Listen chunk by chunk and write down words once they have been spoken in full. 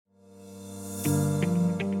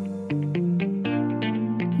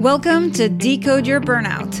Welcome to Decode Your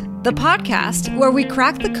Burnout, the podcast where we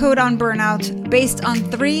crack the code on burnout based on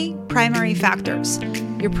three primary factors: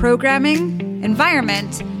 your programming,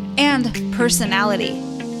 environment, and personality.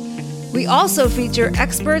 We also feature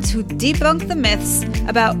experts who debunk the myths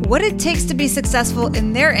about what it takes to be successful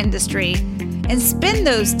in their industry and spin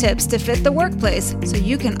those tips to fit the workplace so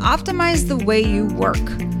you can optimize the way you work.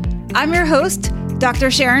 I'm your host, Dr.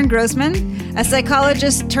 Sharon Grossman, a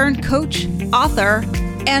psychologist turned coach, author,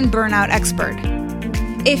 and burnout expert.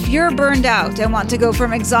 If you're burned out and want to go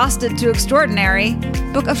from exhausted to extraordinary,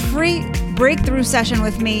 book a free breakthrough session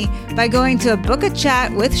with me by going to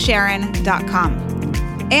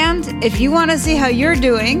bookachatwithsharon.com. And if you want to see how you're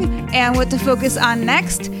doing and what to focus on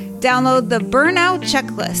next, download the Burnout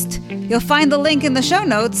Checklist. You'll find the link in the show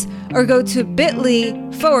notes or go to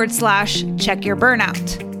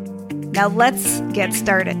bit.ly/checkyourburnout. Now let's get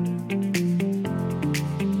started.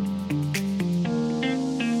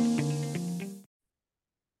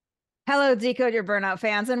 Hello, Decode Your Burnout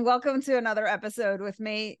fans, and welcome to another episode with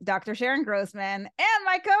me, Dr. Sharon Grossman, and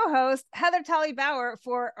my co-host, Heather Tolley-Bauer,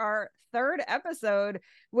 for our third episode,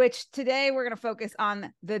 which today we're going to focus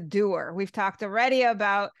on the doer. We've talked already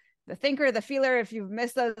about the thinker, the feeler. If you've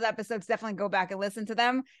missed those episodes, definitely go back and listen to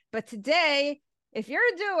them. But today, if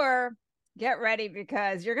you're a doer, get ready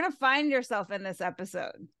because you're going to find yourself in this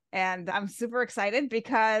episode. And I'm super excited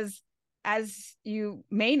because, as you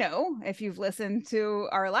may know, if you've listened to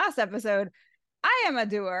our last episode, I am a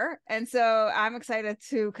doer. And so I'm excited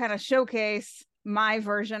to kind of showcase my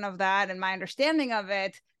version of that and my understanding of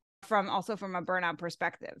it from a burnout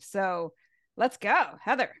perspective. So let's go,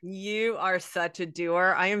 Heather. You are such a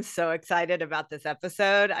doer. I am so excited about this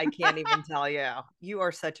episode. I can't even tell you. You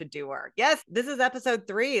are such a doer. Yes, this is episode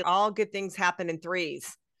 3. All good things happen in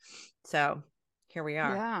threes. So here we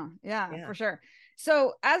are. Yeah, for sure.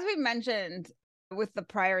 So as we mentioned with the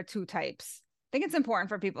prior two types, I think it's important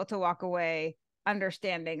for people to walk away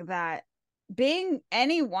understanding that being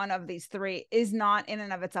any one of these three is not in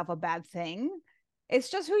and of itself a bad thing.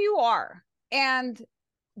 It's just who you are. And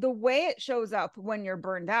the way it shows up when you're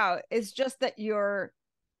burned out is just that you're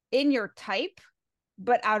in your type,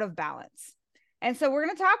 but out of balance. And so we're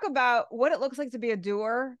going to talk about what it looks like to be a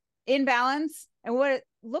doer in balance and what it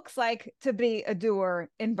looks like to be a doer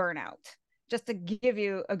in burnout, just to give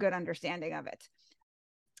you a good understanding of it.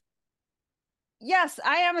 Yes,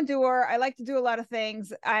 I am a doer. I like to do a lot of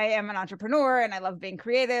things. I am an entrepreneur and I love being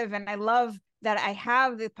creative. And I love that I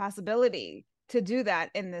have the possibility to do that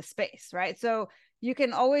in this space, right? So you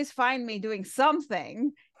can always find me doing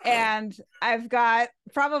something. And I've got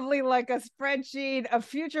probably like a spreadsheet of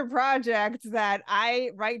future projects that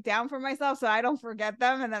I write down for myself so I don't forget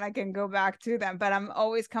them and then I can go back to them. But I'm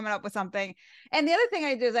always coming up with something. And the other thing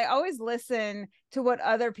I do is I always listen to what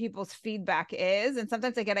other people's feedback is. And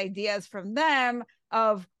sometimes I get ideas from them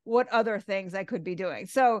of what other things I could be doing.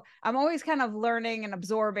 So I'm always kind of learning and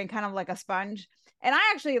absorbing, kind of like a sponge. And I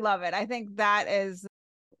actually love it. I think that is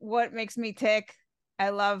what makes me tick. I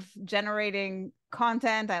love generating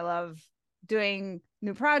content. I love doing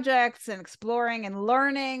new projects and exploring and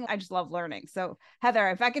learning. I just love learning. So Heather,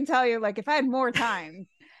 if I can tell you, like, if I had more time,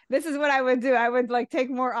 this is what I would do. I would like take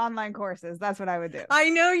more online courses. That's what I would do. I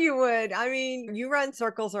know you would. I mean, you run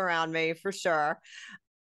circles around me for sure.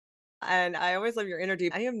 And I always love your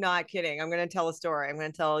energy. I am not kidding. I'm going to tell a story. I'm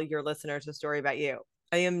going to tell your listeners a story about you.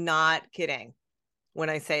 I am not kidding when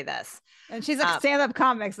I say this. And she's a stand-up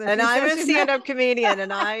comic. So and I'm a stand-up comedian.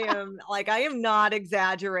 And I am not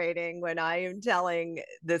exaggerating when I am telling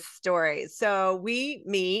this story. So we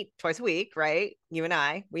meet twice a week, right? You and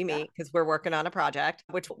I, we meet because we're working on a project,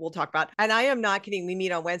 which we'll talk about. And I am not kidding. We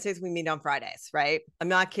meet on Wednesdays. We meet on Fridays, right? I'm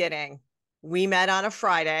not kidding. We met on a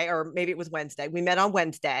Friday, or maybe it was Wednesday. We met on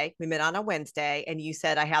a Wednesday. And you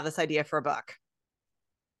said, I have this idea for a book,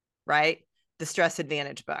 right? The Stress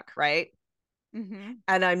Advantage book, right? Mm-hmm.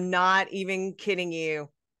 And I'm not even kidding you.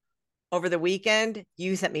 Over the weekend,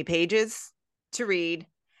 you sent me pages to read.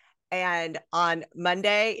 And on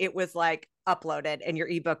Monday, it was like uploaded and your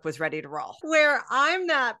ebook was ready to roll. Where I'm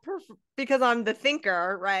not because I'm the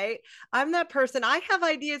thinker, right? I'm that person. I have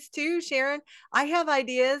ideas too, Sharon. I have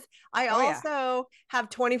ideas. I also have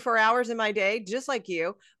 24 hours in my day, just like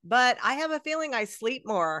you. But I have a feeling I sleep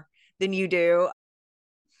more than you do.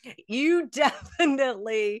 You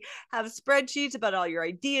definitely have spreadsheets about all your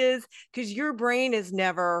ideas because your brain is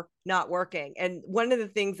never not working. And one of the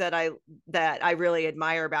things that I really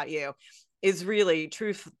admire about you is really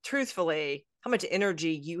truthfully how much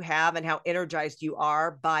energy you have and how energized you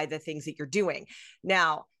are by the things that you're doing.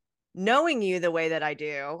 Now, knowing you the way that I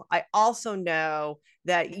do, I also know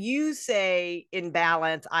that you say in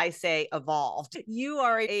balance, I say evolved. You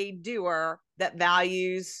are a doer that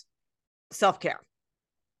values self-care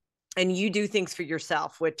and you do things for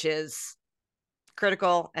yourself, which is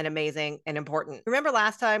critical and amazing and important. Remember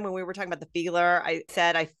last time when we were talking about the feeler, I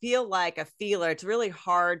said, I feel like a feeler, it's really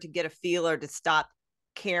hard to get a feeler to stop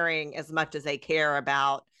caring as much as they care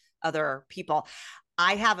about other people.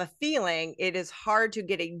 I have a feeling it is hard to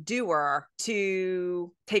get a doer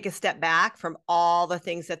to take a step back from all the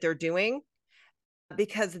things that they're doing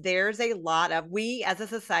because there's a lot of, we as a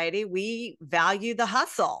society, we value the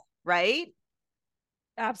hustle, right?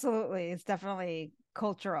 Absolutely. It's definitely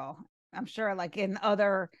cultural. I'm sure like in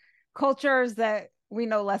other cultures that we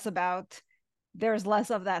know less about, there's less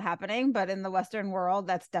of that happening, but in the Western world,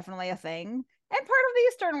 that's definitely a thing. And part of the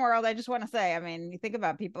Eastern world, I just want to say, I mean, you think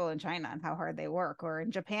about people in China and how hard they work, or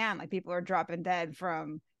in Japan, like people are dropping dead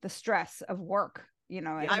from the stress of work, you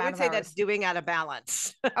know. I would say that's doing out of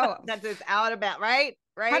balance. Oh, that is out of balance, right?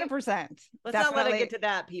 Right. 100%. Let's not let it get to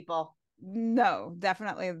that, people. No,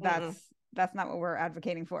 definitely. That's not what we're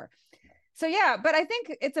advocating for. So yeah, but I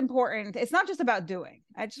think it's important. It's not just about doing.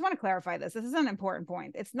 I just want to clarify this. This is an important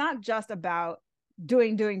point. It's not just about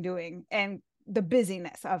doing, and the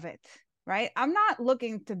busyness of it, right? I'm not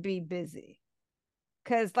looking to be busy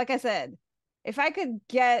because, like I said, if I could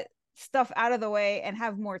get stuff out of the way and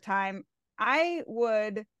have more time, I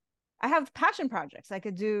would. I have passion projects. I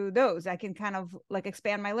could do those. I can kind of like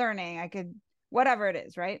expand my learning. I could, whatever it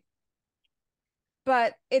is, right?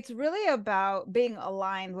 But it's really about being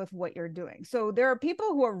aligned with what you're doing. So there are people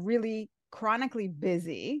who are really chronically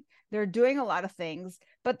busy. They're doing a lot of things,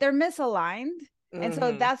 but they're misaligned. And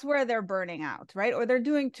so that's where they're burning out, right? Or they're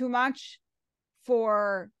doing too much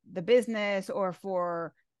for the business or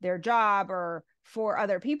for their job or for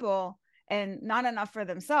other people and not enough for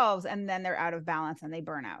themselves. And then they're out of balance and they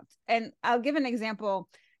burn out. And I'll give an example.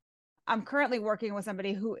 I'm currently working with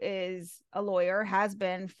somebody who is a lawyer, has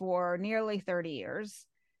been for nearly 30 years.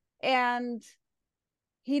 And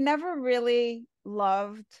he never really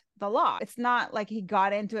loved the law. It's not like he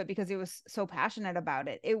got into it because he was so passionate about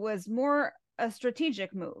it. It was more a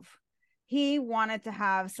strategic move. He wanted to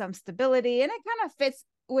have some stability, and it kind of fits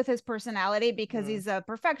with his personality because he's a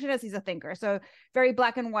perfectionist, he's a thinker. So very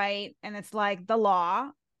black and white. And it's like the law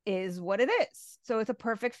is what it is. So it's a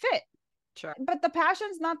perfect fit. Sure. But the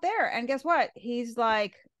passion's not there. And guess what? He's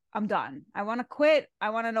like, I'm done. I want to quit.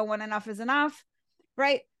 I want to know when enough is enough.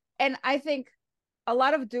 Right. And I think a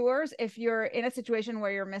lot of doers, if you're in a situation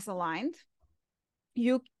where you're misaligned,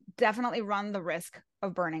 you definitely run the risk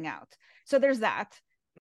of burning out. So there's that.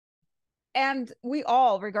 And we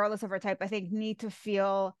all, regardless of our type, I think need to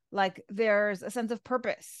feel like there's a sense of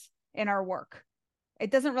purpose in our work.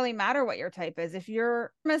 It doesn't really matter what your type is. If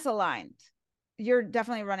you're misaligned, you're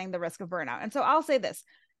definitely running the risk of burnout. And so I'll say this,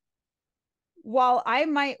 while I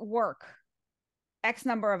might work X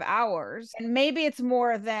number of hours, and maybe it's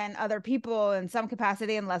more than other people in some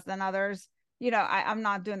capacity and less than others, you know, I'm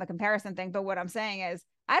not doing the comparison thing, but what I'm saying is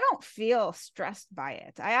I don't feel stressed by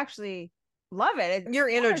it. I actually love it. You're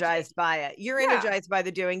energized by it. You're energized by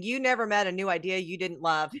the doing. You never met a new idea you didn't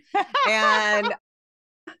love. And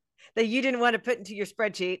that you didn't want to put into your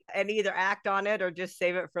spreadsheet and either act on it or just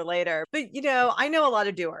save it for later. But, you know, I know a lot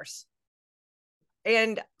of doers.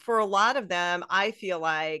 And for a lot of them, I feel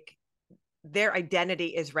like their identity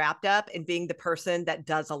is wrapped up in being the person that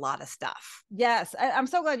does a lot of stuff. Yes. I'm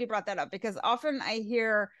so glad you brought that up because often I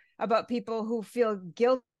hear about people who feel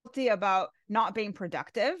guilty about not being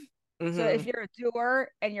productive. So if you're a doer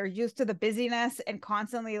and you're used to the busyness and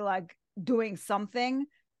constantly like doing something,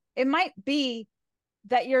 it might be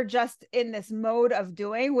that you're just in this mode of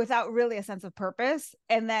doing without really a sense of purpose.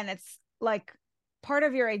 And then it's like part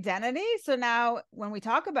of your identity. So now when we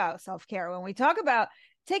talk about self-care, when we talk about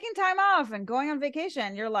taking time off and going on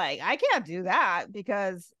vacation, you're like, I can't do that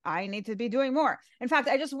because I need to be doing more. In fact,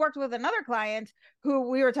 I just worked with another client who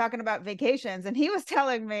we were talking about vacations, and he was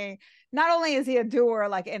telling me not only is he a doer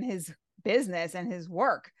like in his business and his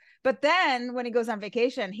work, but then when he goes on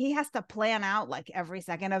vacation, he has to plan out like every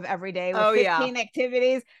second of every day with 15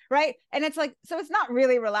 activities, right? And it's like, so it's not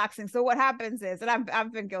really relaxing. So what happens is, and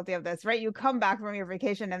I've been guilty of this, right? You come back from your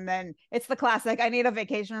vacation and then it's the classic, I need a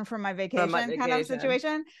vacation from my vacation kind of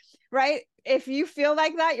situation, right? If you feel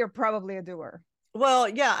like that, you're probably a doer. Well,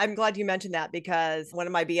 yeah, I'm glad you mentioned that because one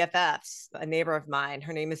of my BFFs, a neighbor of mine,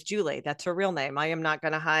 her name is Julie. That's her real name. I am not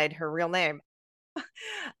going to hide her real name.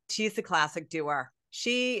 She's the classic doer.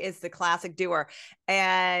 She is the classic doer.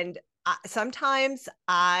 And sometimes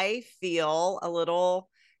I feel a little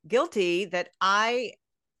guilty that I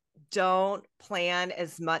don't plan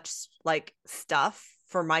as much like stuff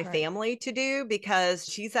for my Right. family to do, because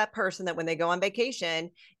she's that person that when they go on vacation,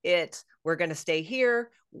 it's we're going to stay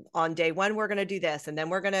here on day one, we're going to do this, and then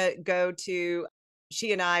we're going to go to,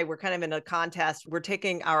 she and I were kind of in a contest. We're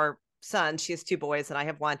taking our son, she has two boys and I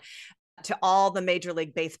have one, to all the Major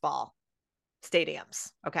League Baseball stadiums.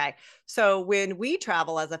 Okay. So when we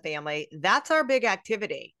travel as a family, that's our big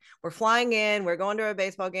activity. We're flying in, we're going to a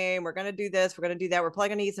baseball game, we're going to do this, we're going to do that, we're probably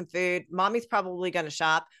going to eat some food. Mommy's probably going to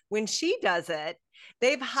shop. When she does it,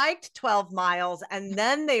 they've hiked 12 miles and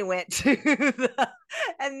then they went to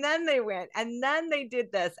and then they went and then they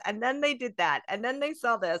did this and then they did that and then they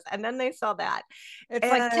saw this and then they saw that. It's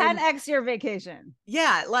like And 10x your vacation.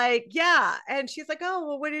 yeah, like, yeah. And she's like, oh,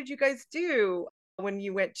 well, what did you guys do when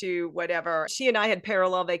you went to whatever? She and I had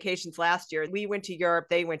parallel vacations last year. We went to Europe,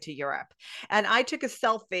 they went to Europe. And I took a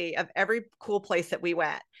selfie of every cool place that we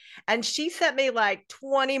went. And she sent me like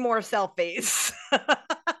 20 more selfies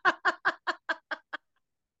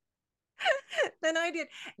than I did.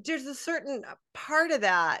 There's a certain part of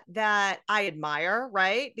that that I admire,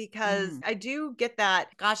 right? Because I do get that,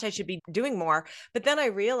 gosh, I should be doing more. But then I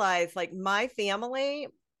realized like my family,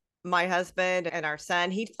 my husband and our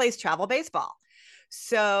son, he plays travel baseball.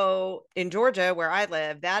 So in Georgia, where I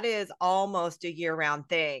live, that is almost a year round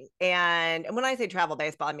thing. And when I say travel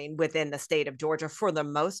baseball, I mean within the state of Georgia for the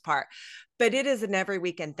most part, but it is an every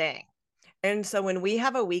weekend thing. And so when we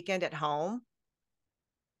have a weekend at home,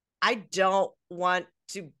 I don't want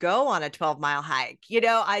to go on a 12-mile hike.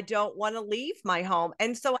 I don't want to leave my home.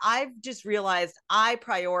 And so I've just realized I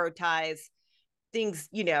prioritize things,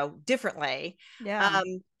 differently. Yeah.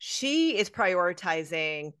 She is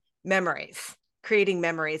prioritizing memories, creating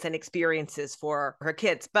memories and experiences for her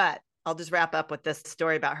kids. But I'll just wrap up with this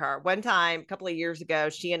story about her. One time, a couple of years ago,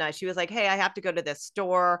 she was like, hey, I have to go to this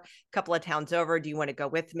store a couple of towns over. Do you want to go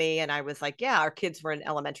with me? And I was like, yeah, our kids were in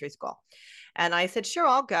elementary school. And I said, sure,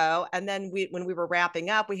 I'll go. And then when we were wrapping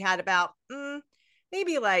up, we had about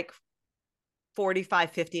maybe like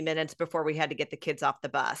 45, 50 minutes before we had to get the kids off the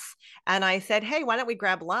bus. And I said, hey, why don't we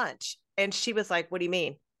grab lunch? And she was like, what do you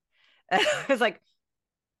mean? I was like,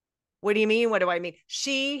 what do you mean? What do I mean?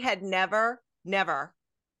 She had never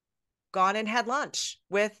gone and had lunch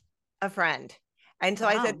with a friend. And so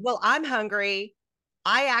I said, well, I'm hungry.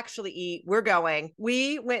 I actually eat. We're going.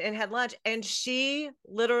 We went and had lunch. And she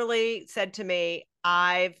literally said to me,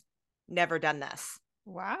 I've never done this.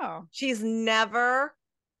 Wow. She's never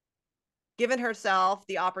given herself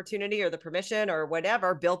the opportunity or the permission or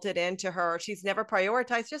whatever, built it into her. She's never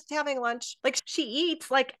prioritized just having lunch. Like she eats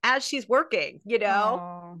like as she's working,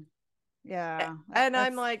 Oh, yeah. And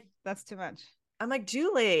I'm like, that's too much. I'm like,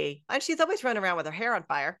 Julie. And she's always running around with her hair on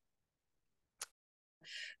fire.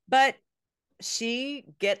 But she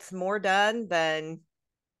gets more done than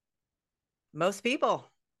most people.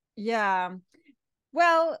 Yeah.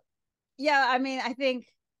 Well, yeah, I mean, I think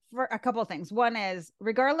for a couple of things. One is,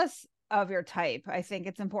 regardless of your type, I think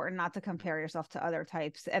it's important not to compare yourself to other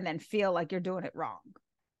types and then feel like you're doing it wrong.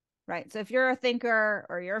 Right. So if you're a thinker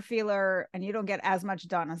or you're a feeler and you don't get as much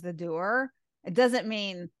done as the doer, it doesn't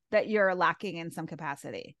mean that you're lacking in some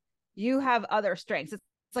capacity. You have other strengths. It's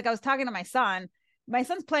like I was talking to my son. My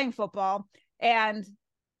son's playing football and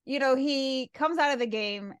he comes out of the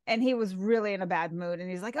game and he was really in a bad mood. And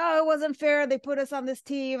he's like, oh, it wasn't fair. They put us on this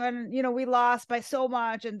team and, we lost by so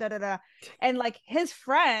much and da-da-da. And like his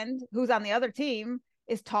friend who's on the other team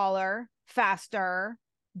is taller, faster,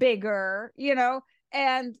 bigger,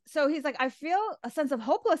 And so he's like, I feel a sense of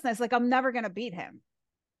hopelessness. Like I'm never going to beat him.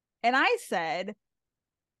 And I said,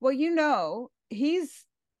 well, he's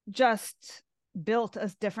just built a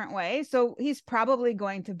different way. So he's probably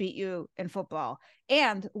going to beat you in football.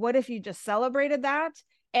 And what if you just celebrated that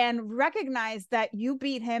and recognized that you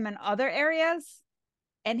beat him in other areas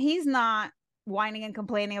and he's not whining and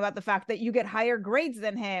complaining about the fact that you get higher grades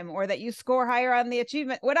than him or that you score higher on the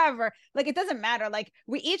achievement, whatever. Like, it doesn't matter. Like,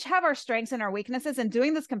 we each have our strengths and our weaknesses, and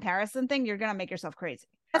doing this comparison thing, you're going to make yourself crazy.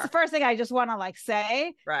 That's the first thing I just want to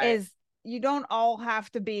say is you don't all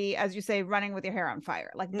have to be, as you say, running with your hair on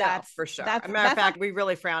fire. Like, that's for sure. As a matter of fact, we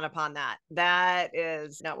really frown upon that. That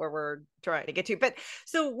is not where we're trying to get to. But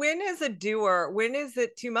so when is a doer, when is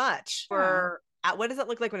it too much? Or what does it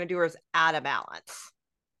look like when a doer is out of balance?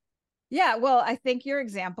 Yeah, well, I think your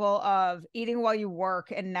example of eating while you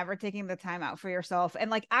work and never taking the time out for yourself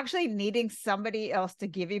and like actually needing somebody else to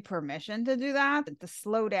give you permission to do that, to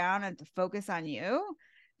slow down and to focus on you,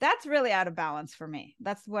 that's really out of balance for me.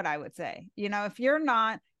 That's what I would say. If you're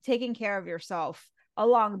not taking care of yourself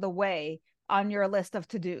along the way on your list of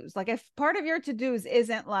to-dos, like if part of your to-dos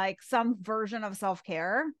isn't like some version of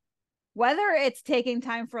self-care, whether it's taking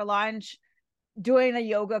time for lunch, doing a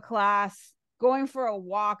yoga class, going for a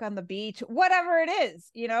walk on the beach, whatever it is,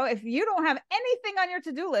 if you don't have anything on your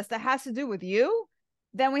to-do list that has to do with you,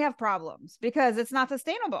 then we have problems because it's not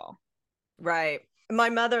sustainable. Right. My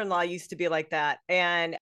mother-in-law used to be like that.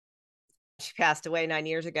 And she passed away 9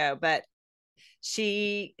 years ago, but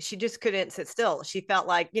she just couldn't sit still. She felt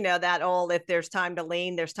like, that old, if there's time to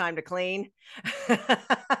lean, there's time to clean.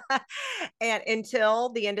 And until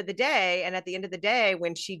the end of the day, and at the end of the day,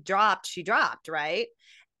 when she dropped, right?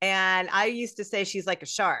 And I used to say she's like a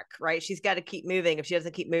shark, right? She's got to keep moving. If she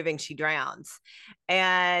doesn't keep moving, she drowns.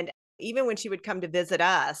 And even when she would come to visit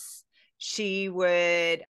us, she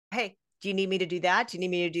would, hey, do you need me to do that? Do you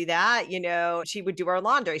need me to do that? She would do our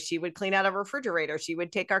laundry. She would clean out our refrigerator. She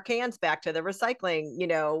would take our cans back to the recycling,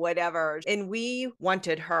 whatever. And we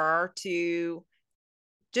wanted her to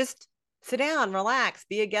just sit down, relax,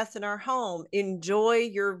 be a guest in our home, enjoy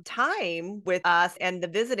your time with us and the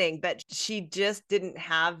visiting. But she just didn't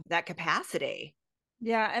have that capacity.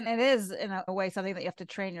 Yeah. And it is in a way something that you have to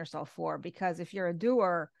train yourself for, because if you're a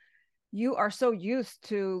doer, you are so used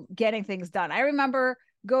to getting things done. I remember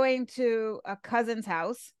going to a cousin's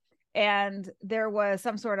house and there was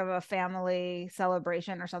some sort of a family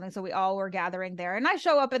celebration or something. So we all were gathering there, and I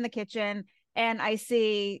show up in the kitchen and I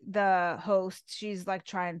see the host. She's like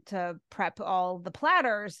trying to prep all the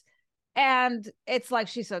platters. And it's like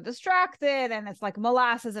she's so distracted and it's like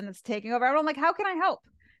molasses and it's taking over. I'm like, how can I help?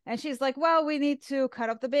 And she's like, well, we need to cut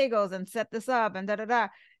up the bagels and set this up and da da da.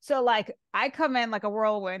 So like I come in like a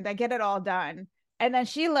whirlwind, I get it all done. And then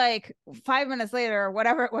she like 5 minutes later, or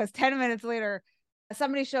whatever it was, 10 minutes later,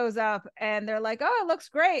 somebody shows up and they're like, oh, it looks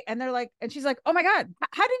great. And they're like, and she's like, oh my God,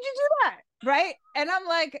 how did you do that? Right. And I'm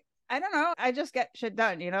like, I don't know. I just get shit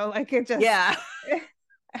done, like it just, yeah.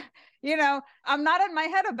 I'm not in my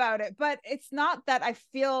head about it, but it's not that I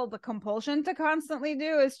feel the compulsion to constantly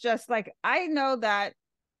do. It's just like, I know that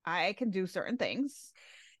I can do certain things.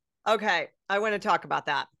 Okay. I want to talk about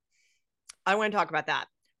that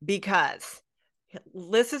because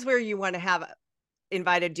this is where you want to have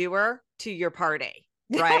invite a doer to your party,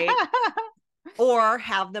 right? Or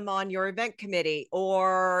have them on your event committee,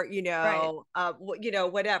 or right.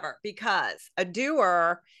 Whatever, because a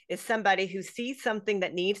doer is somebody who sees something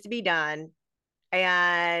that needs to be done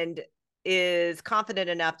and is confident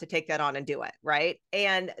enough to take that on and do it, right?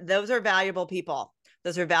 And those are valuable people.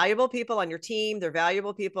 Those are valuable people on your team. They're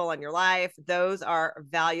valuable people on your life. Those are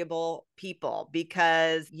valuable people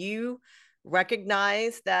because you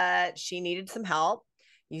recognize that she needed some help.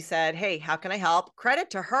 You said, hey, how can I help? Credit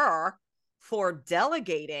to her for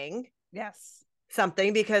delegating. Yes.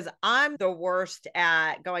 Something, because I'm the worst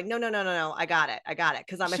at going, no, I got it.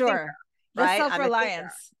 Because I'm a thinker, right?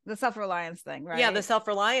 The self-reliance thing, right? Yeah, the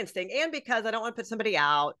self-reliance thing. And because I don't want to put somebody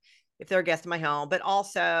out if they're a guest in my home, but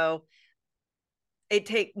also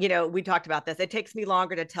we talked about this. It takes me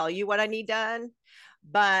longer to tell you what I need done,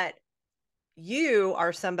 but you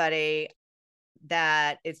are somebody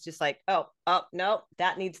that it's just like, oh, no,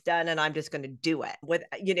 that needs done. And I'm just going to do it with,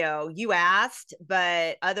 you asked,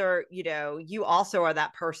 but you also are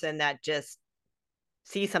that person that just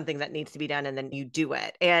sees something that needs to be done and then you do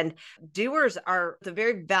it. And doers are the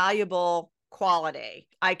very valuable quality.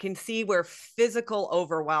 I can see where physical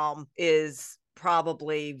overwhelm is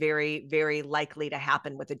probably very, very likely to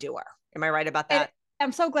happen with a doer. Am I right about that?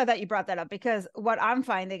 I'm so glad that you brought that up, because what I'm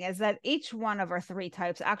finding is that each one of our three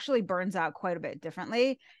types actually burns out quite a bit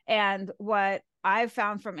differently. And what I've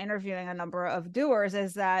found from interviewing a number of doers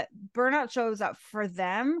is that burnout shows up for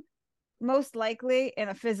them most likely in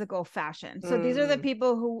a physical fashion. So these are the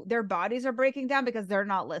people who their bodies are breaking down because they're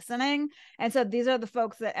not listening. And so these are the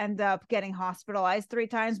folks that end up getting hospitalized 3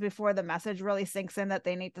 times before the message really sinks in that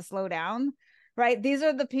they need to slow down. Right. These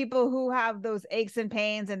are the people who have those aches and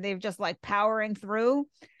pains and they've just like powering through.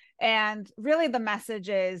 And really the message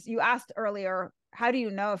is, you asked earlier, how do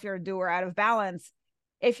you know if you're a doer out of balance?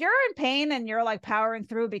 If you're in pain and you're like powering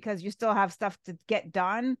through because you still have stuff to get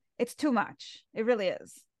done, it's too much. It really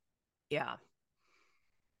is. Yeah.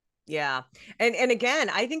 Yeah. And again,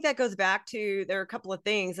 I think that goes back to, there are a couple of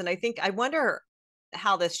things. And I wonder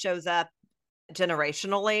how this shows up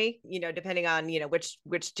generationally, depending on,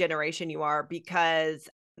 which generation you are, because,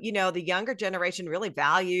 the younger generation really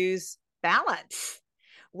values balance.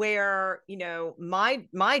 Where,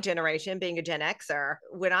 my generation, being a Gen Xer,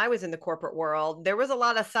 when I was in the corporate world, there was a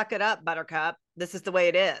lot of suck it up, buttercup. This is the way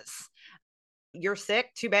it is. You're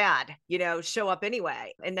sick, too bad, show up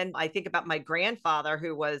anyway. And then I think about my grandfather,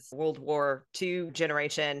 who was World War II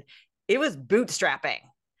generation. It was bootstrapping.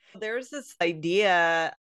 There's this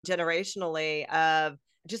idea generationally of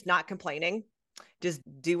just not complaining, just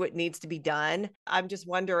do what needs to be done. I'm just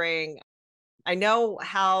wondering, I know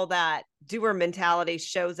how that doer mentality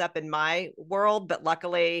shows up in my world, but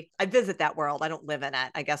luckily I visit that world. I don't live in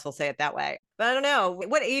it. I guess we'll say it that way. But I don't know.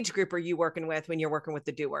 What age group are you working with when you're working with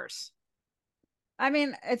the doers? I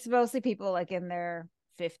mean, it's mostly people like in their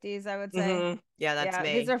 50s, I would say. Yeah, that's Yeah,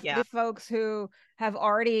 these me. are Yeah. the folks who have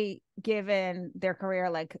already given their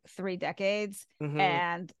career like 3 decades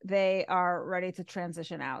and they are ready to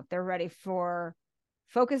transition out. They're ready for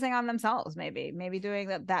focusing on themselves, maybe doing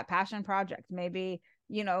that passion project. Maybe,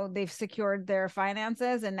 they've secured their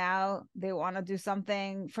finances and now they want to do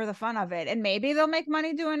something for the fun of it. And maybe they'll make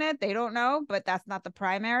money doing it. They don't know, but that's not the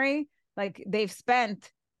primary. Like they've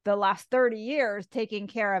spent the last 30 years taking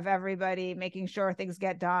care of everybody, making sure things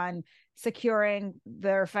get done, securing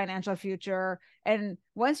their financial future. And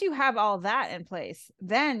once you have all that in place,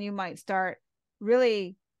 then you might start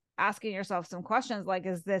really asking yourself some questions like,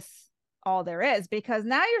 is this all there is? Because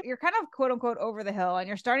now you're kind of quote unquote over the hill and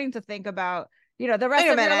you're starting to think about, the rest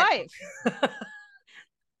of your life.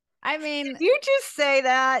 I mean, did you just say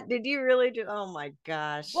that? Did you really just, oh my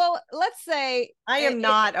gosh. Well, let's say I am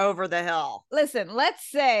not over the hill. Listen, let's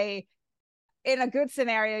say in a good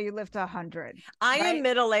scenario, you live to 100. I am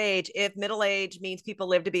middle age if middle age means people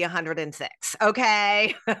live to be 106.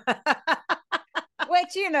 Okay.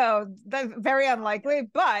 Which, that's very unlikely,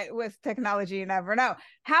 but with technology, you never know.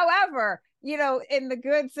 However, in the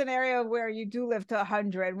good scenario where you do live to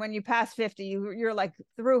 100, when you pass 50, you're like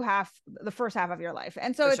through the first half of your life.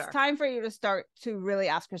 And so it's time for you to start to really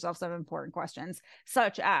ask yourself some important questions,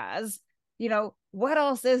 such as, what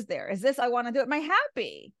else is there? Is this I want to do? Am I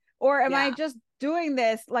happy? Or am I just doing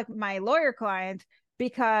this like my lawyer client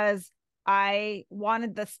because I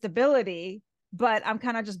wanted the stability, but I'm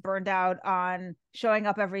kind of just burned out on showing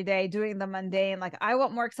up every day, doing the mundane. Like I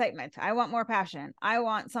want more excitement. I want more passion. I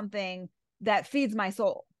want something that feeds my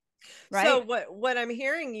soul. Right. So what I'm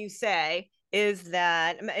hearing you say is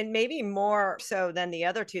that, and maybe more so than the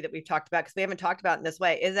other two that we've talked about, because we haven't talked about in this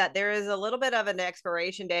way, is that there is a little bit of an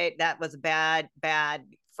expiration date. That was bad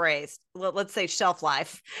phrase. Let's say shelf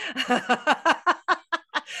life.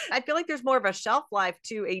 I feel like there's more of a shelf life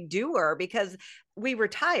to a doer because we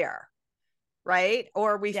retire, right?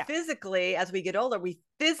 Or we physically, as we get older, we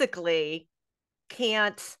physically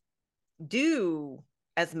can't do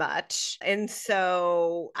as much. And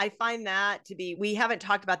so I find that to be, we haven't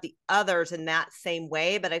talked about the others in that same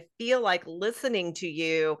way, but I feel like listening to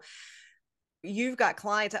you, you've got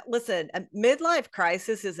clients that listen, a midlife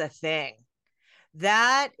crisis is a thing.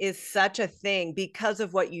 That is such a thing because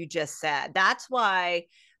of what you just said. That's why,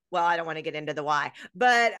 well, I don't want to get into the why,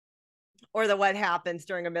 but, or the what happens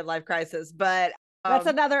during a midlife crisis, but that's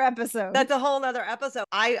another episode. That's a whole nother episode.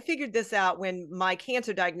 I figured this out when my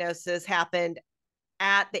cancer diagnosis happened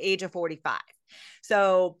at the age of 45.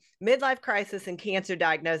 So midlife crisis and cancer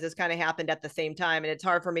diagnosis kind of happened at the same time. And it's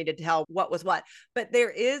hard for me to tell what was what, but there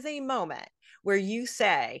is a moment where you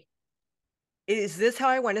say, is this how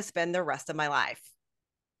I want to spend the rest of my life?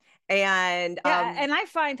 And and I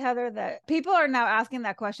find, Heather, that people are now asking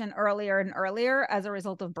that question earlier and earlier as a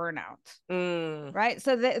result of burnout. Right.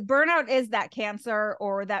 So the burnout is that cancer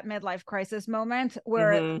or that midlife crisis moment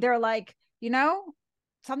where they're like,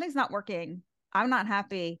 something's not working. I'm not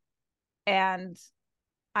happy. And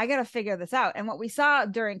I got to figure this out. And what we saw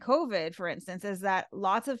during COVID, for instance, is that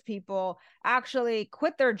lots of people actually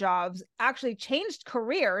quit their jobs, actually changed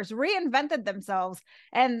careers, reinvented themselves.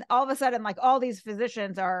 And all of a sudden, like all these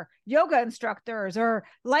physicians are yoga instructors or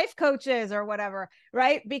life coaches or whatever,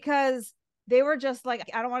 right? Because they were just like,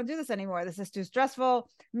 I don't want to do this anymore. This is too stressful.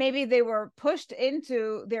 Maybe they were pushed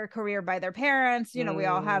into their career by their parents. We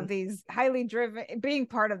all have these highly driven, being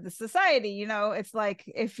part of the society, it's like,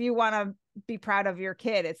 if you want to be proud of your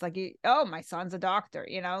kid, it's like, oh, my son's a doctor,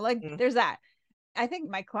 there's that. I think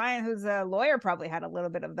my client who's a lawyer probably had a little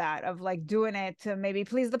bit of that, of like doing it to maybe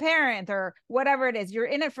please the parent or whatever it is. You're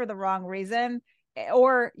in it for the wrong reason,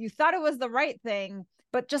 or you thought it was the right thing,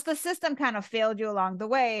 but just the system kind of failed you along the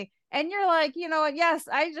way. And you're like, you know what? Yes,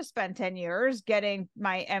 I just spent 10 years getting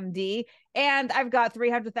my MD and I've got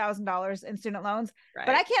 $300,000 in student loans, but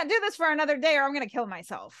I can't do this for another day or I'm going to kill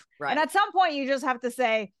myself. And at some point you just have to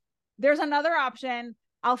say, there's another option.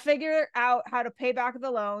 I'll figure out how to pay back the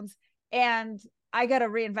loans and I got to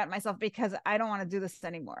reinvent myself because I don't want to do this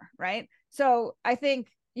anymore. Right. So I think,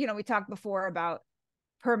 we talked before about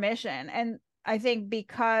permission, and I think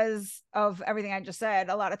because of everything I just said,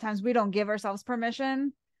 a lot of times we don't give ourselves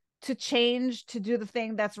permission to change, to do the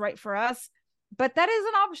thing that's right for us. But that is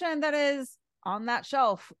an option that is on that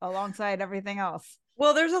shelf alongside everything else.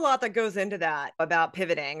 Well, there's a lot that goes into that about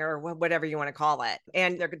pivoting or whatever you want to call it.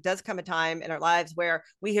 And there does come a time in our lives where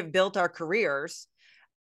we have built our careers,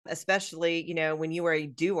 especially, when you are a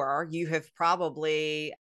doer, you have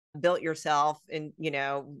probably built yourself and,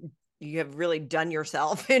 you have really done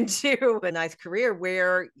yourself into a nice career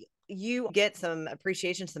where you get some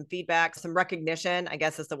appreciation, some feedback, some recognition, I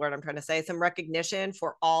guess is the word I'm trying to say, some recognition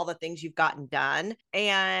for all the things you've gotten done.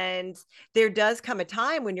 And there does come a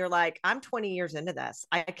time when you're like, I'm 20 years into this.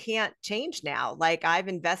 I can't change now. Like I've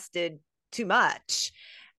invested too much.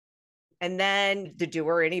 And then the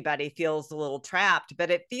doer, anybody feels a little trapped, but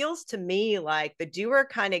it feels to me like the doer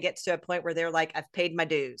kind of gets to a point where they're like, I've paid my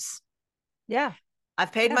dues. Yeah.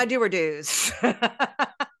 I've paid my doer dues.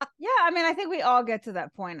 Yeah, I mean, I think we all get to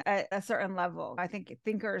that point at a certain level. I think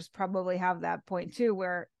thinkers probably have that point too,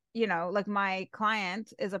 where, like my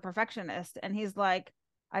client is a perfectionist and he's like,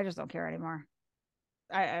 I just don't care anymore.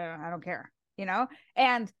 I don't care,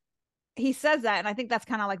 and he says that. And I think that's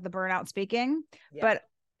kind of like the burnout speaking. Yeah. But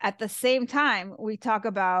at the same time, we talk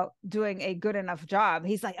about doing a good enough job.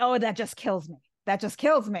 He's like, oh, that just kills me. That just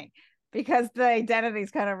kills me, because the identity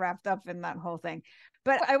is kind of wrapped up in that whole thing.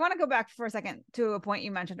 But I want to go back for a second to a point you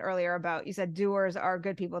mentioned earlier about, you said doers are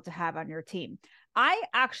good people to have on your team. I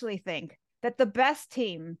actually think that the best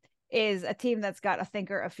team is a team that's got a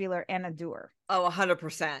thinker, a feeler, and a doer. Oh,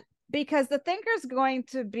 100%. Because the thinker is going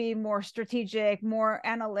to be more strategic, more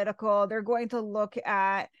analytical. They're going to look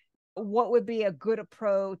at what would be a good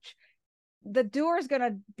approach. The doer is going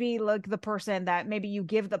to be like the person that maybe you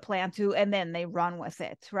give the plan to and then they run with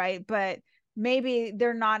it, right? But maybe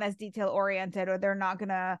they're not as detail oriented, or they're not going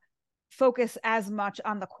to focus as much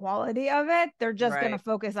on the quality of it. They're just going to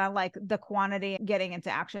focus on like the quantity, getting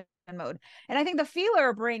into action mode. And I think the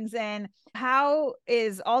feeler brings in, how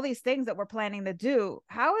is all these things that we're planning to do,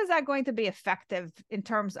 how is that going to be effective in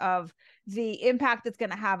terms of the impact it's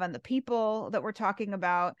going to have on the people that we're talking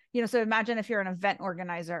about? So imagine if you're an event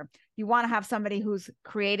organizer, you want to have somebody who's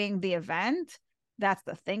creating the event. That's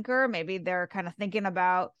the thinker. Maybe they're kind of thinking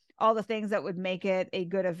about all the things that would make it a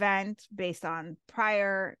good event based on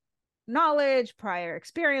prior knowledge, prior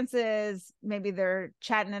experiences. Maybe they're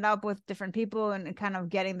chatting it up with different people and kind of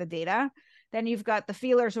getting the data. Then you've got the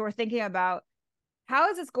feelers who are thinking about,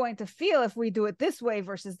 how is this going to feel if we do it this way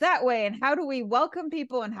versus that way? And how do we welcome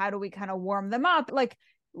people and how do we kind of warm them up? Like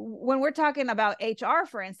when we're talking about HR,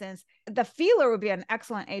 for instance, the feeler would be an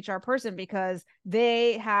excellent HR person because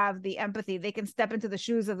they have the empathy. They can step into the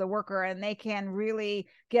shoes of the worker and they can really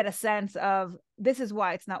get a sense of, this is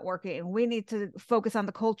why it's not working. We need to focus on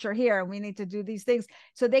the culture here and we need to do these things.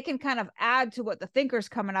 So they can kind of add to what the thinker's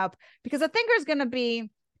coming up, because the thinker is going to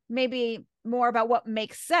be maybe more about what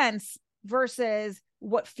makes sense versus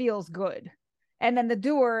what feels good. And then the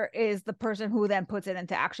doer is the person who then puts it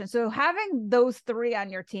into action. So having those three on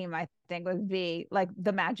your team, I think, would be like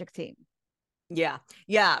the magic team. Yeah,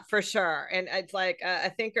 for sure. And it's like a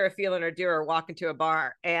thinker, a feeler, and a doer walk into a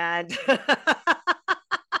bar and a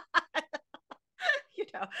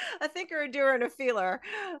thinker, a doer, and a feeler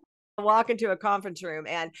walk into a conference room.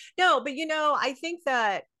 And no, but I think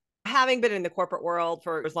that having been in the corporate world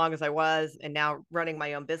for as long as I was, and now running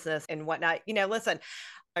my own business and whatnot, listen,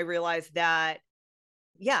 I realized that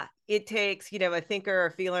it takes, a thinker,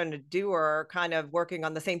 a feeler, and a doer kind of working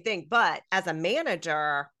on the same thing. But as a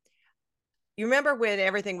manager, you remember when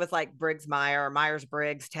everything was like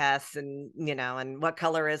Myers-Briggs tests and, and what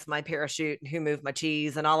color is my parachute and who moved my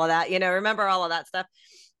cheese and all of that, remember all of that stuff?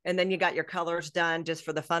 And then you got your colors done just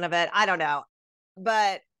for the fun of it. I don't know.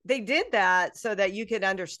 But they did that so that you could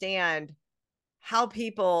understand how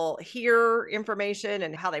people hear information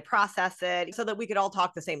and how they process it, so that we could all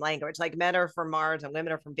talk the same language, like men are from Mars and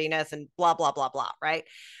women are from Venus and blah, blah, blah, blah. Right.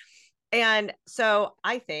 And so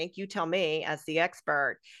I think, you tell me as the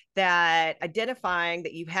expert, that identifying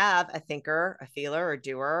that you have a thinker, a feeler, or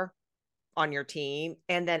doer on your team,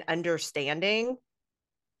 and then understanding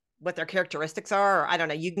what their characteristics are, or I don't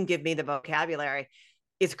know, you can give me the vocabulary,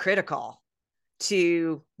 is critical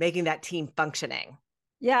to making that team functioning.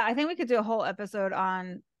 Yeah, I think we could do a whole episode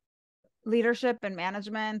on leadership and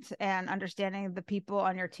management and understanding the people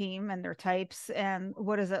on your team and their types and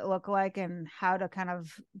what does it look like and how to kind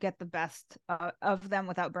of get the best of them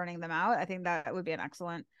without burning them out. I think that would be an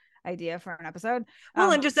excellent idea for an episode.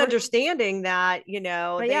 Well, and just understanding that,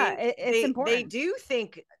 it's important. They do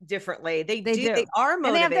think differently. They do. They are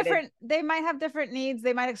motivated. And they might have different needs.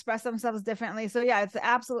 They might express themselves differently. So yeah, it's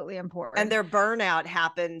absolutely important. And their burnout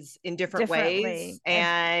happens in different ways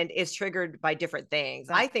and is triggered by different things.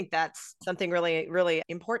 I think that's something really, really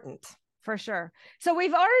important. For sure. So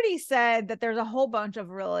we've already said that there's a whole bunch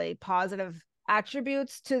of really positive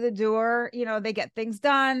attributes to the doer. You know, they get things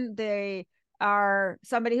done. They are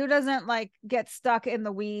somebody who doesn't like get stuck in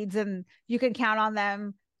the weeds, and you can count on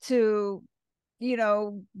them to, you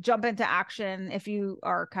know, jump into action if you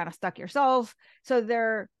are kind of stuck yourself. So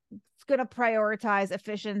they're going to prioritize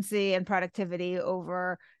efficiency and productivity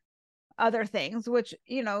over other things, which,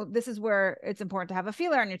 you know, this is where it's important to have a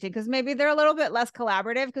feeler on your team, because maybe they're a little bit less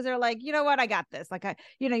collaborative because they're like, you know what, I got this. Like,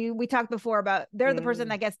 we talked before about they're the person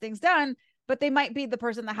that gets things done, but they might be the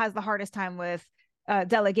person that has the hardest time with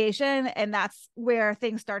delegation. And that's where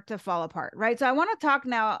things start to fall apart. Right. So I want to talk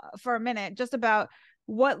now for a minute just about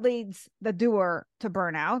what leads the doer to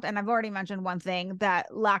burnout. And I've already mentioned one thing,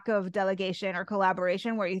 that lack of delegation or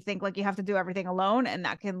collaboration, where you think like you have to do everything alone, and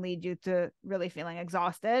that can lead you to really feeling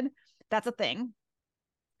exhausted. That's a thing.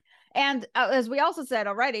 And as we also said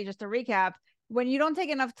already, just to recap, when you don't take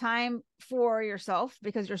enough time for yourself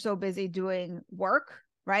because you're so busy doing work,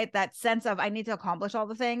 right? That sense of I need to accomplish all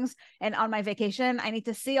the things. And on my vacation, I need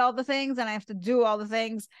to see all the things and I have to do all the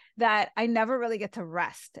things, that I never really get to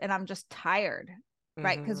rest. And I'm just tired,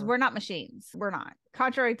 right? Because we're not machines. We're not,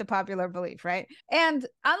 contrary to popular belief, right? And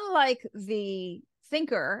unlike the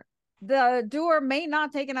thinker, the doer may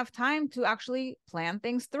not take enough time to actually plan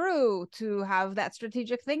things through, to have that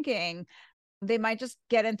strategic thinking. They might just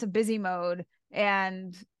get into busy mode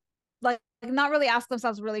and like not really ask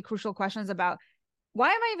themselves really crucial questions about, why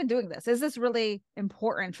am I even doing this? Is this really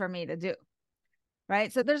important for me to do?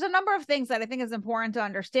 Right? So there's a number of things that I think is important to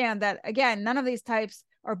understand, that again, none of these types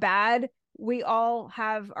are bad. We all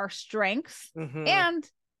have our strengths. And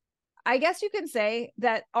I guess you can say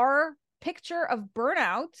that our picture of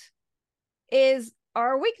burnout is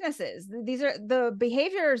our weaknesses. These are the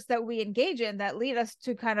behaviors that we engage in that lead us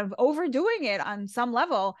to kind of overdoing it on some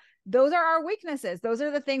level. Those are our weaknesses. Those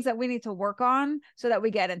are the things that we need to work on so that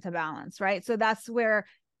we get into balance, right? So that's where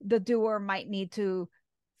the doer might need to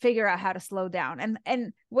figure out how to slow down.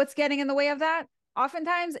 And what's getting in the way of that?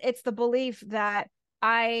 Oftentimes it's the belief that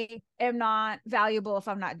I am not valuable if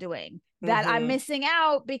I'm not doing, that I'm missing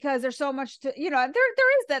out because there's so much to, there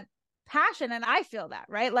is that passion. And I feel that,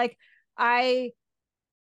 right? Like I'm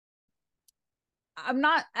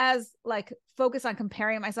not as like focused on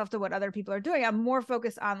comparing myself to what other people are doing. I'm more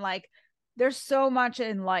focused on like, there's so much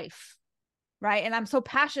in life, right? And I'm so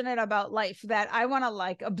passionate about life that I want to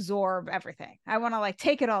like absorb everything. I want to like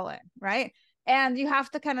take it all in, right? And you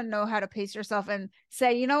have to kind of know how to pace yourself and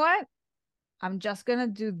say, you know what? I'm just going to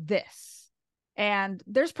do this. And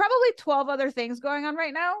there's probably 12 other things going on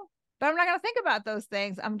right now, but I'm not going to think about those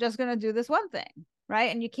things. I'm just going to do this one thing,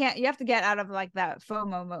 right? And you have to get out of like that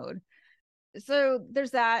FOMO mode. So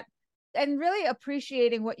there's that. And really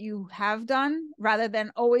appreciating what you have done rather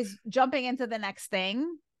than always jumping into the next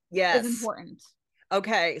thing is important.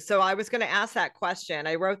 Okay, so I was going to ask that question.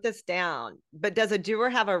 I wrote this down, but does a doer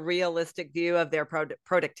have a realistic view of their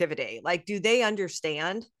productivity? Like, do they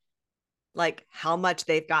understand like how much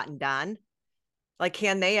they've gotten done? Like,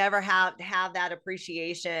 can they ever have that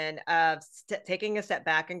appreciation of taking a step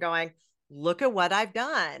back and going, look at what I've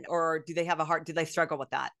done? Or do they struggle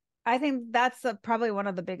with that? I think that's probably one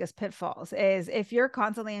of the biggest pitfalls, is if you're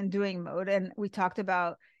constantly in doing mode, and we talked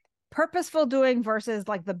about purposeful doing versus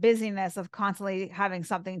like the busyness of constantly having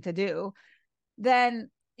something to do, then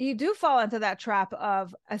you do fall into that trap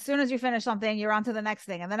of as soon as you finish something, you're on to the next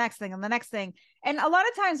thing and the next thing and the next thing. And a lot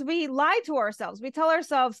of times we lie to ourselves. We tell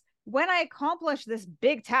ourselves, when I accomplish this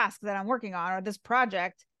big task that I'm working on or this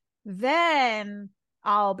project, then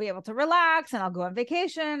I'll be able to relax and I'll go on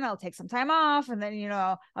vacation. I'll take some time off. And then,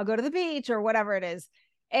 I'll go to the beach or whatever it is.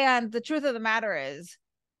 And the truth of the matter is,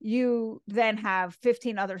 you then have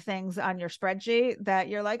 15 other things on your spreadsheet that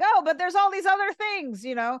you're like, oh, but there's all these other things,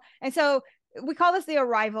 And so we call this the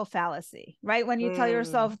arrival fallacy, right? When you tell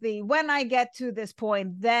yourself when I get to this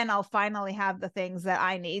point, then I'll finally have the things that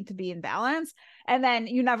I need to be in balance. And then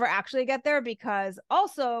you never actually get there, because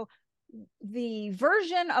also the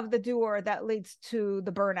version of the doer that leads to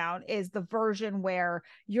the burnout is the version where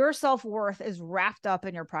your self-worth is wrapped up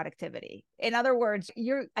in your productivity. In other words,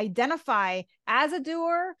 you identify as a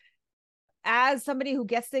doer, as somebody who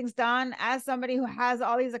gets things done, as somebody who has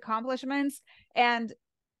all these accomplishments, and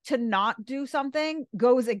to not do something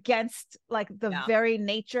goes against like the very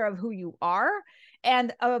nature of who you are.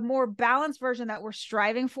 And a more balanced version that we're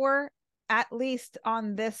striving for, at least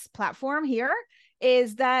on this platform here,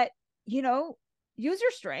 is that, use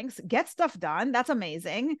your strengths, get stuff done. That's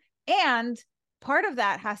amazing. And part of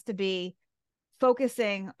that has to be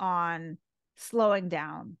focusing on slowing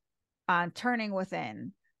down, on turning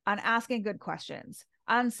within, on asking good questions,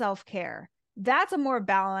 on self-care, That's a more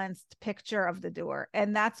balanced picture of the doer.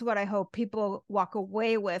 And that's what I hope people walk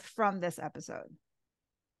away with from this episode.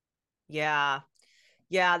 Yeah.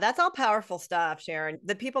 Yeah. That's all powerful stuff, Sharon.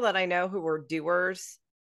 The people that I know who were doers,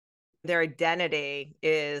 their identity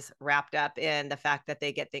is wrapped up in the fact that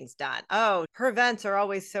they get things done. Oh, her events are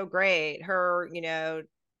always so great. Her,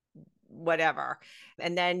 whatever.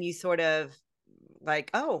 And then you sort of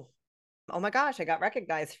like, oh my gosh, I got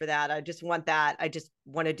recognized for that. I just want that. I just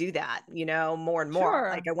want to do that, more and more. Sure.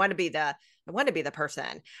 Like I want to be the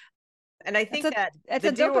person. And I think it's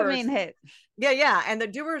a dopamine hit. Yeah. And the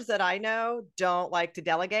doers that I know don't like to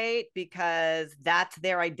delegate because that's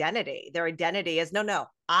their identity. Their identity is no,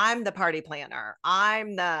 I'm the party planner.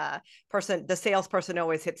 I'm the salesperson who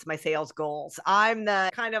always hits my sales goals. I'm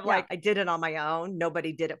the kind of like, I did it on my own.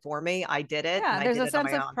 Nobody did it for me. I did it. Yeah. There's a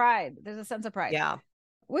sense of pride. There's a sense of pride. Yeah.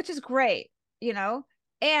 Which is great,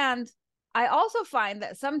 and I also find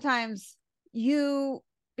that sometimes you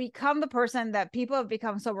become the person that people have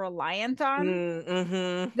become so reliant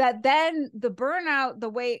on that then the burnout, the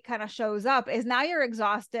way it kind of shows up is now you're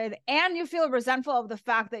exhausted and you feel resentful of the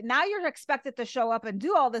fact that now you're expected to show up and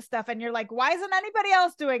do all this stuff. And you're like, why isn't anybody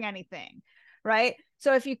else doing anything? Right.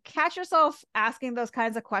 So if you catch yourself asking those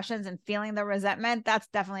kinds of questions and feeling the resentment, that's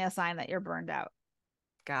definitely a sign that you're burned out.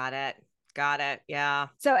 Got it. Yeah.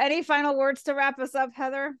 So any final words to wrap us up,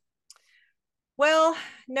 Heather? Well,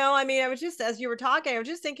 no, I mean, I was just, as you were talking, I was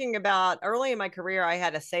just thinking about early in my career, I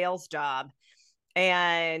had a sales job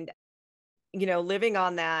and, living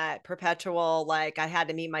on that perpetual, like I had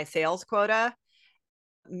to meet my sales quota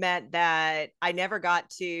meant that I never got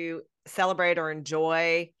to celebrate or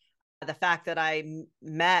enjoy the fact that I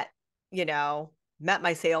met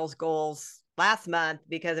my sales goals last month,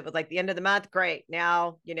 because it was like the end of the month. Great.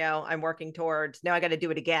 Now, I'm working towards, now I got to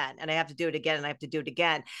do it again and I have to do it again and I have to do it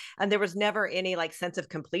again. And there was never any like sense of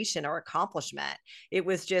completion or accomplishment. It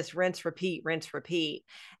was just rinse, repeat.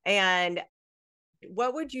 And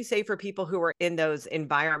what would you say for people who are in those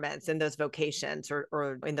environments, in those vocations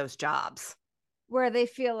or in those jobs? Where they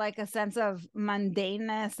feel like a sense of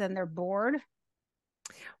mundaneness and they're bored?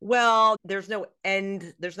 Well, there's no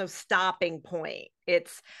end. There's no stopping point.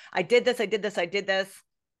 It's, I did this.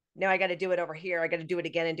 Now I got to do it over here. I got to do it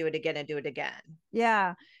again and do it again and do it again.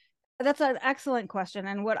 Yeah, that's an excellent question.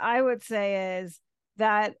 And what I would say is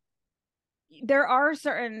that there are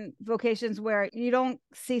certain vocations where you don't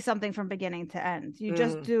see something from beginning to end. You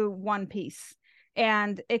just do one piece.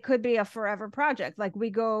 And it could be a forever project. Like we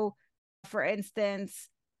go, for instance,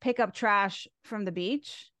 pick up trash from the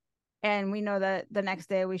beach. And we know that the next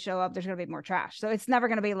day we show up, there's going to be more trash. So it's never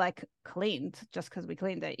going to be like cleaned just because we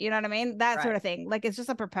cleaned it. You know what I mean? That sort of thing. Like it's just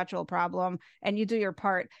a perpetual problem and you do your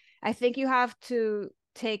part. I think you have to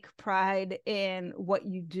take pride in what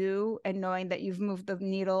you do and knowing that you've moved the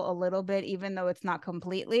needle a little bit, even though it's not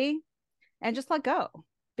completely, and just let go.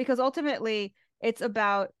 Because ultimately it's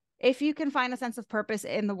about, if you can find a sense of purpose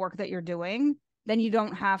in the work that you're doing, then you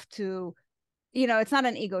don't have to, it's not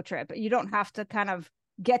an ego trip. You don't have to kind of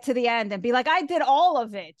get to the end and be like, I did all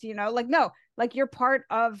of it, like, no, like you're part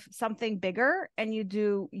of something bigger and you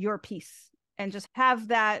do your piece and just have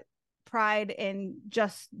that pride in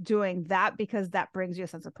just doing that, because that brings you a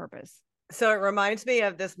sense of purpose. So it reminds me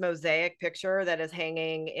of this mosaic picture that is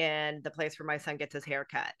hanging in the place where my son gets his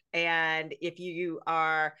haircut. And if you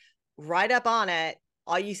are right up on it,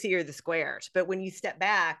 all you see are the squares. But when you step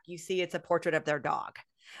back, you see it's a portrait of their dog.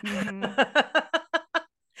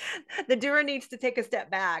 The doer needs to take a step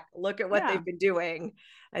back, look at what they've been doing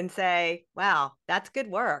and say, wow, that's good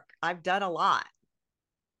work. I've done a lot.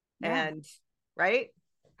 Yeah. And right.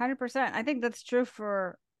 100%. I think that's true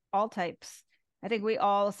for all types. I think we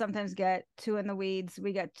all sometimes get too in the weeds.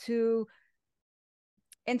 We get too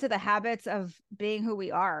into the habits of being who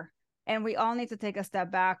we are. And we all need to take a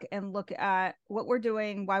step back and look at what we're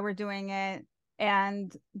doing, why we're doing it.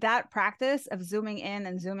 And that practice of zooming in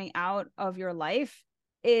and zooming out of your life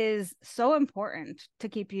is so important to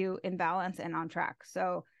keep you in balance and on track.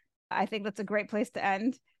 So I think that's a great place to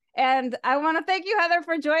end. And I want to thank you, Heather,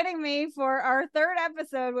 for joining me for our third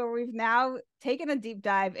episode, where we've now taken a deep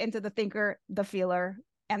dive into the thinker, the feeler,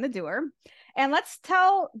 and the doer. And let's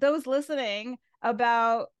tell those listening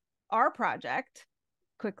about our project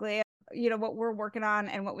quickly, what we're working on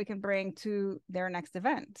and what we can bring to their next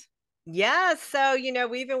event. Yeah. So,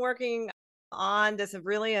 we've been working on this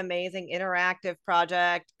really amazing interactive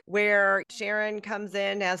project where Sharon comes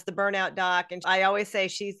in as the burnout doc. And I always say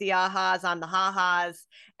she's the ahas, I'm the ha-has.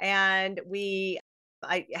 And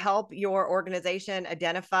I help your organization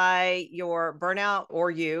identify your burnout,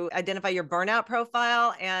 or you identify your burnout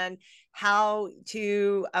profile and how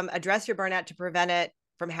to address your burnout to prevent it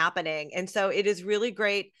from happening. And so it is really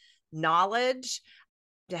great knowledge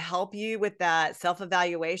to help you with that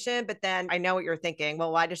self-evaluation. But then I know what you're thinking.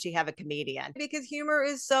 Well, why does she have a comedian? Because humor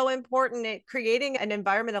is so important at creating an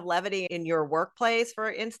environment of levity in your workplace, for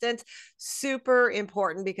instance, super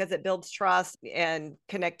important because it builds trust and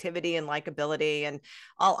connectivity and likability and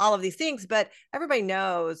all of these things. But everybody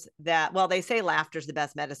knows that, well, they say laughter is the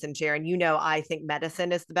best medicine, Sharon. You know, I think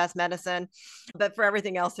medicine is the best medicine, but for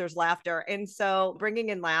everything else, there's laughter. And so bringing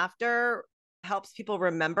in laughter helps people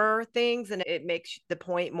remember things, and it makes the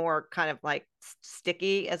point more kind of like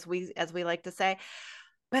sticky, as we like to say.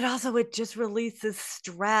 But also it just releases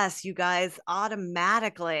stress, you guys,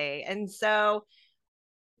 automatically. And so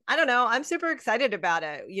I don't know, I'm super excited about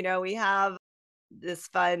it. You know, we have this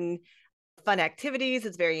fun activities.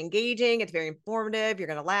 It's very engaging, it's very informative, you're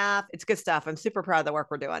gonna laugh, it's good stuff. I'm super proud of the work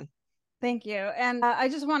we're doing. Thank you. And I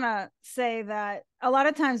just want to say that a lot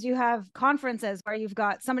of times you have conferences where you've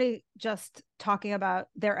got somebody just talking about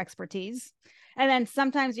their expertise. And then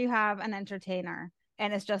sometimes you have an entertainer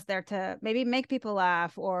and it's just there to maybe make people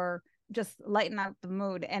laugh or just lighten up the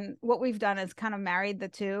mood. And what we've done is kind of married the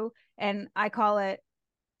two. And I call it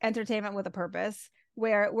entertainment with a purpose,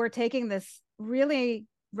 where we're taking this really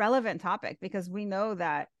relevant topic because we know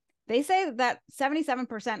that they say that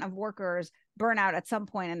 77% of workers burn out at some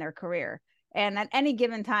point in their career. And at any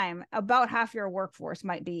given time, about half your workforce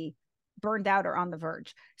might be burned out or on the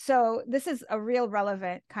verge. So this is a real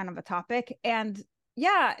relevant kind of a topic. And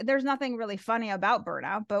yeah, there's nothing really funny about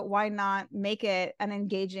burnout, but why not make it an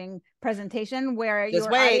engaging presentation where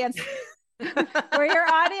audience where your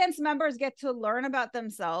audience members get to learn about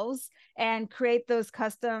themselves and create those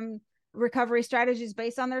custom recovery strategies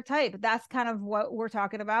based on their type. That's kind of what we're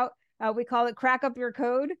talking about. We call it Crack Up Your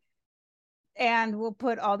Code. And we'll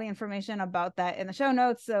put all the information about that in the show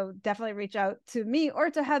notes. So definitely reach out to me or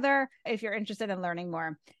to Heather if you're interested in learning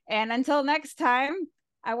more. And until next time,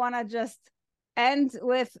 I want to just end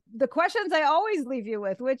with the questions I always leave you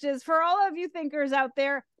with, which is for all of you thinkers out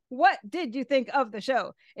there, what did you think of the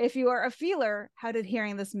show? If you are a feeler, how did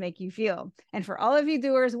hearing this make you feel? And for all of you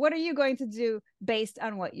doers, what are you going to do based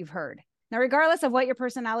on what you've heard? Now, regardless of what your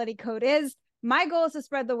personality code is, my goal is to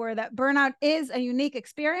spread the word that burnout is a unique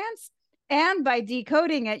experience. And by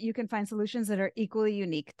decoding it, you can find solutions that are equally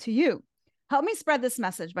unique to you. Help me spread this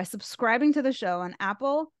message by subscribing to the show on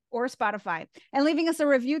Apple or Spotify and leaving us a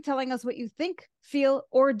review telling us what you think, feel,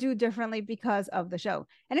 or do differently because of the show.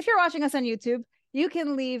 And if you're watching us on YouTube, you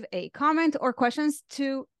can leave a comment or questions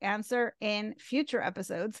to answer in future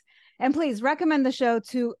episodes. And please recommend the show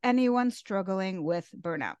to anyone struggling with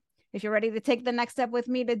burnout. If you're ready to take the next step with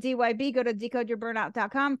me to DYB, go to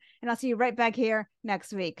decodeyourburnout.com, and I'll see you right back here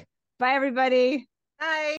next week. Bye, everybody.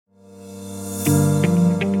 Bye.